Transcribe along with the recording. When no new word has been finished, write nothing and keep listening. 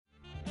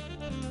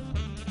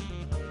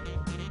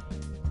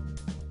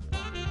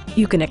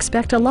You can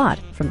expect a lot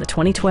from the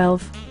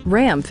 2012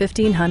 Ram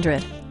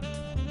 1500.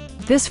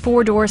 This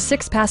four-door,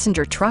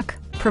 six-passenger truck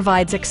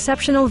provides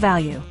exceptional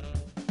value.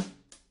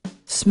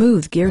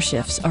 Smooth gear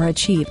shifts are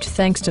achieved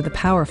thanks to the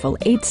powerful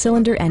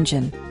 8-cylinder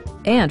engine.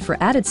 And for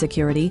added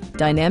security,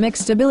 dynamic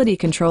stability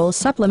control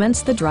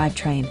supplements the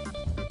drivetrain.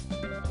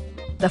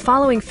 The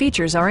following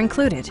features are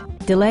included: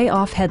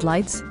 delay-off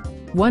headlights,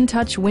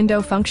 one-touch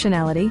window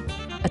functionality,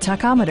 a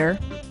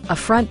tachometer, a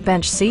front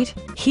bench seat,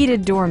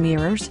 heated door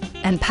mirrors,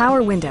 and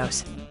power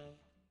windows.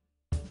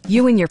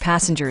 You and your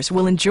passengers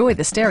will enjoy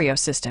the stereo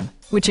system,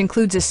 which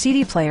includes a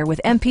CD player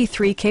with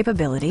MP3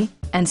 capability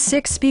and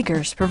 6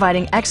 speakers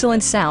providing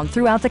excellent sound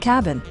throughout the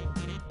cabin.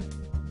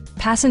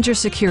 Passenger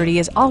security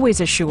is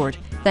always assured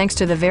thanks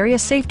to the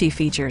various safety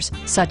features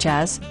such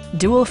as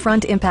dual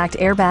front impact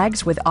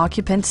airbags with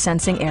occupant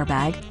sensing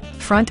airbag,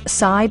 front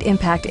side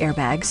impact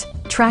airbags,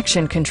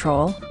 traction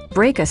control,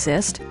 brake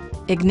assist,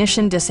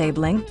 ignition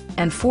disabling,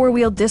 and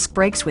 4-wheel disc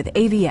brakes with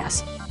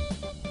ABS.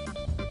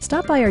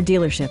 Stop by our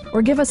dealership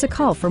or give us a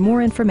call for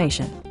more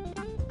information.